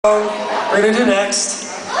We're gonna do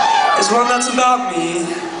next is one that's about me, and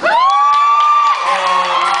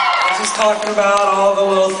I'm just talking about all the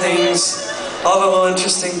little things, all the little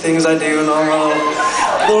interesting things I do, and all the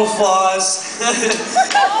little flaws.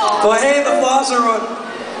 But hey, the flaws are what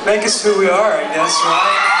make us who we are, I guess,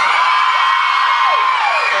 right?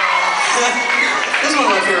 This is one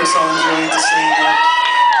of my favorite songs really to sing,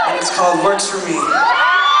 and it's called "Works for Me."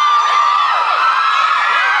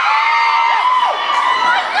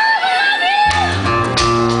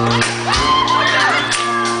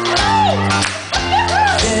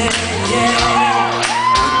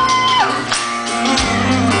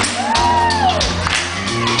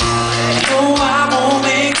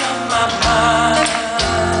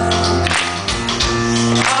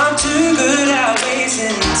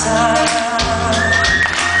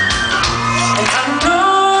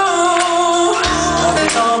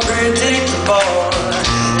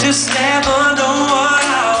 Just never know what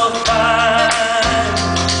I'll find.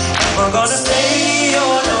 Am I gonna stay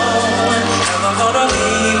or no? Am I gonna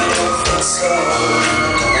leave if it's so?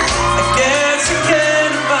 I guess you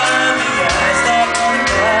can find me eyes that can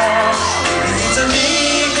cry. Maybe it's a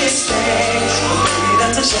big mistake, but maybe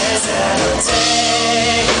that's a chance that I'll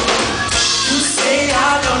take. You say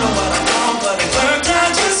I don't know what I want, but it worked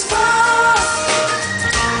out just fine.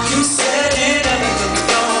 You said it everything you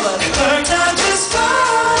know, but it worked out just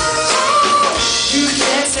fine.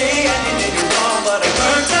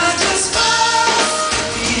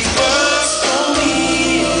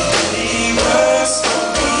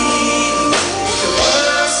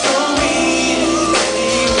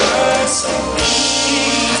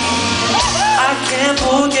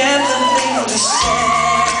 Forget the thing we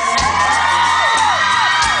said.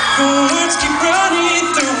 Words keep running.